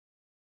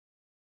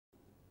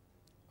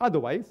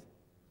Otherwise,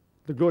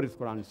 the glorious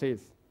Qur'an says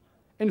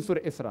in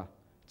Surah Isra,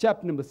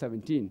 chapter number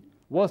 17,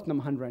 verse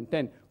number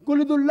 110,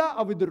 Kulidullah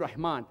awidur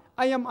Rahman,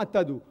 I am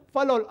Atadu,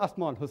 Falol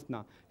Asmaul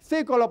Husna.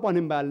 Say, call upon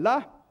him by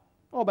Allah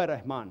or by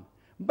Rahman.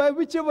 By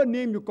whichever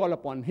name you call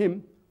upon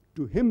him,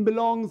 to him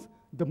belongs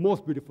the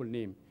most beautiful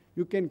name.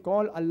 You can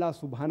call Allah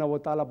subhanahu wa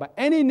ta'ala by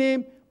any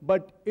name,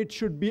 but it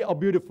should be a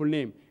beautiful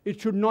name.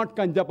 It should not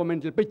conjure up a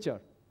mental picture.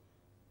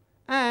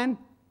 And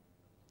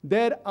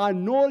there are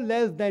no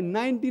less than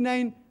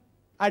 99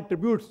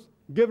 attributes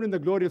given in the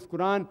glorious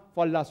Quran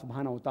for Allah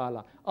subhanahu wa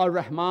ta'ala.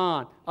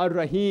 Ar-Rahman,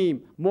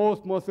 Ar-Rahim,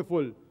 most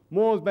merciful,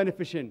 most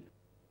beneficent.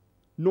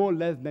 No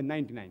less than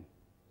 99.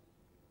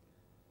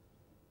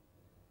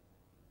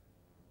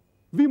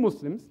 We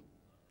Muslims,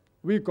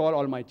 we call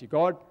Almighty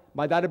God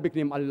by the Arabic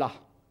name Allah.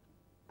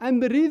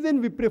 And the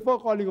reason we prefer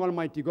calling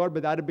Almighty God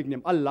by the Arabic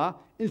name Allah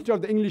instead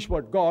of the English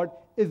word God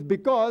is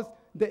because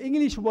the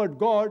English word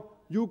God,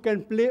 you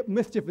can play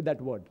mischief with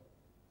that word.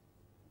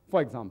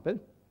 For example,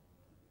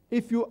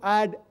 if you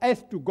add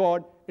S to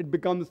God, it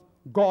becomes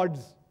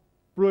gods,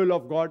 plural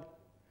of God.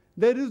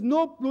 There is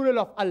no plural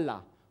of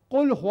Allah.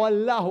 Qul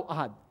huwallahu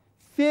ahad.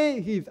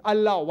 Say He is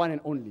Allah, one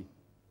and only.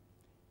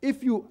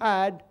 If you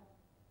add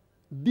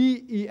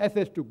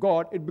D-E-S-S to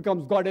God, it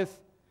becomes goddess.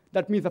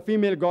 That means a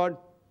female god.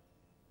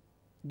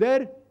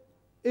 There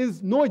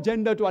is no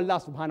gender to Allah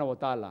subhanahu wa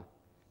ta'ala.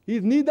 He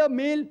is neither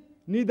male,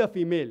 neither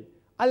female.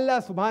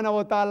 Allah subhanahu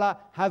wa ta'ala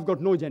has got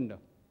no gender.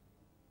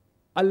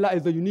 Allah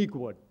is a unique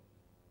word.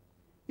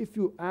 If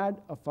you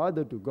add a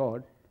father to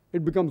God,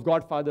 it becomes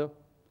Godfather.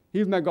 He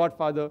is my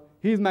Godfather.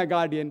 He is my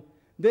guardian.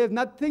 There is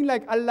nothing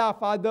like Allah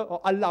Father or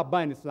Allah Abba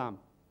in Islam.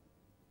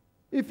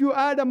 If you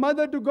add a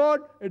mother to God,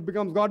 it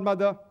becomes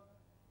Godmother.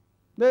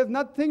 There is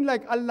nothing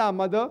like Allah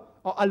Mother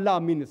or Allah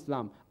Ammi in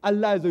Islam.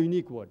 Allah is a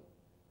unique word.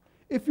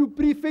 If you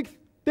prefix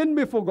tin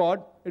before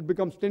God, it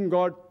becomes tin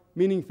God,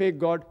 meaning fake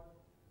God.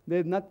 There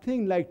is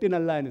nothing like tin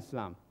Allah in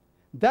Islam.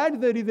 That's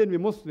the reason we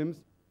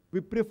Muslims, we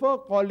prefer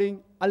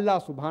calling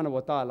Allah subhanahu wa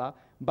ta'ala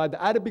by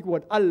the Arabic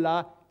word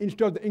Allah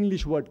instead of the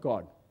English word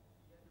God.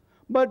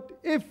 But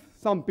if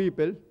some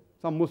people,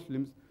 some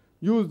Muslims,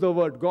 use the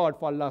word God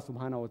for Allah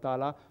subhanahu wa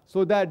ta'ala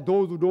so that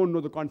those who don't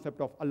know the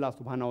concept of Allah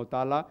subhanahu wa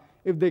ta'ala,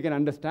 if they can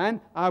understand,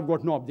 I have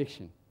got no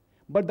objection.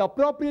 But the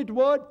appropriate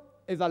word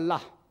is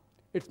Allah.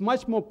 It's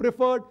much more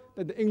preferred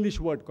than the English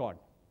word God.